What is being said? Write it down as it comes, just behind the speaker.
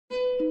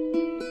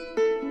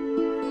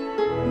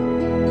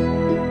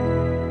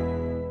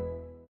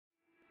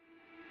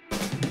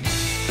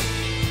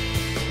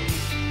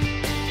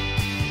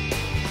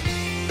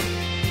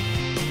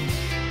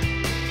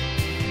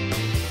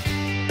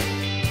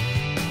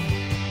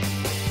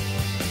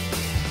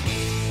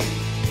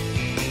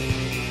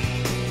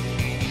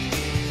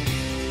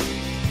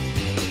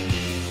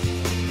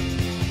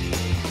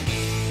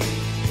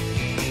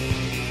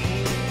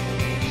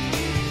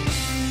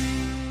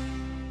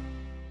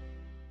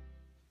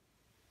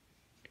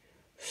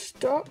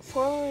Stop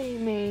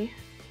following me.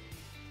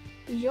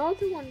 You're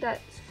the one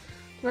that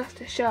left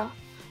the shelf.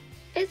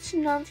 It's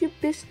none of your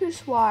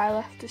business why I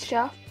left the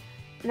shelf.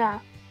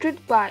 Now,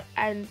 goodbye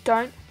and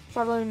don't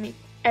follow me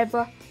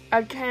ever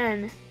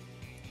again.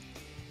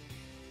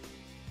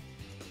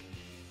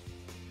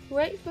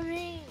 Wait for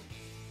me.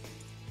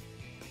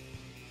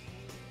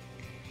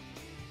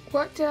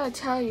 What did I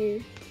tell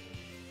you?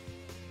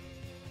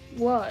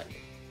 What?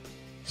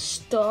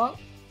 Stop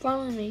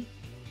following me.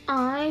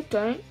 I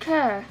don't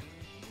care.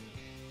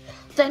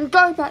 Then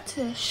go back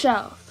to the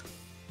shelf.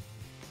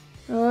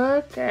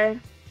 Okay.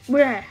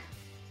 Where?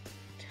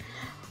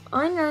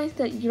 I know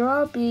that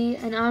you're a bee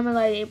and I'm a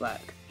ladybug.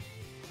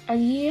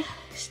 And you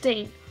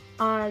sting.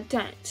 I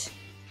don't.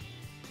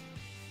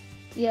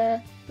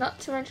 Yeah, not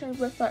to mention we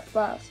both like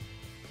flowers.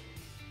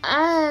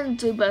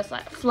 And we both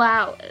like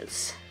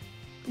flowers.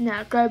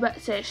 Now go back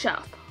to the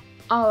shelf.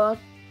 I'll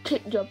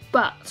kick your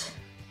butt.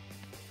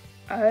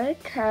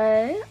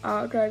 Okay,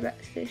 I'll go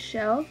back to the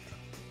shelf.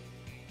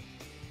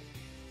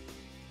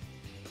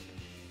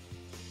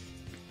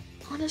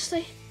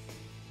 Honestly,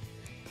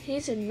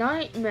 he's a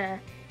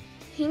nightmare.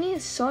 He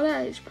needs to sort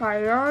out his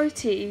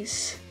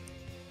priorities.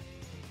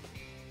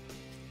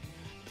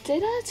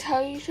 Did I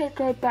tell you to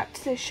go back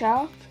to the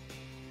shelf?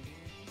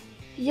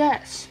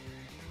 Yes,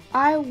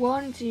 I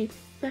warned you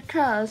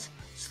because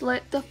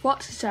Slit the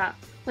Fox is out.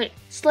 Wait,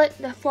 Slit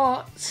the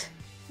Fox?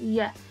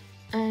 Yeah,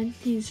 and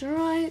he's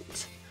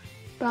right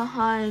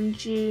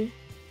behind you.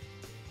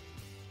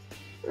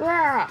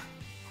 Rah!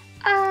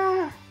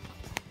 Ah!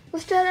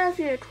 Let's get out of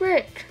here,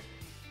 quick!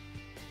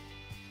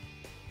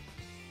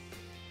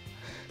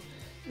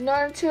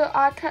 Not until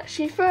I catch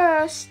you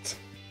first.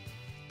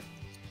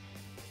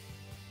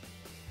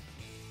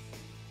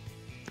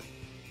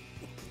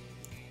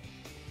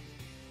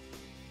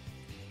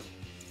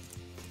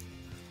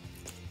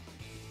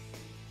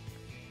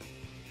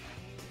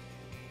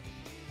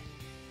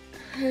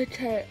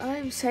 Okay,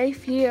 I'm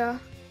safe here.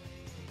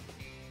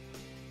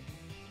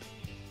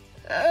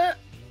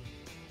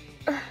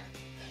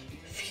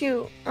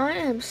 Phew, I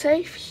am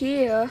safe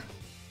here.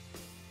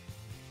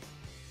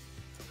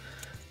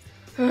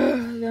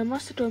 They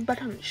must have gone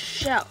back on the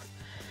shelf.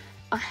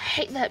 I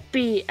hate that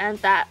bee and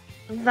that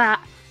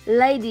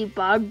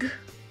ladybug.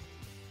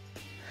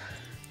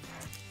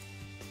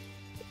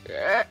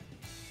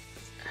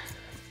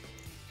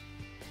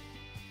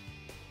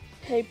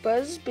 Hey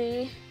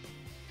Buzzbee.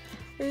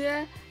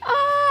 Yeah.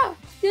 Ah!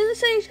 You're in the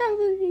same shelf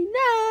with me.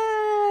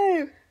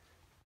 No!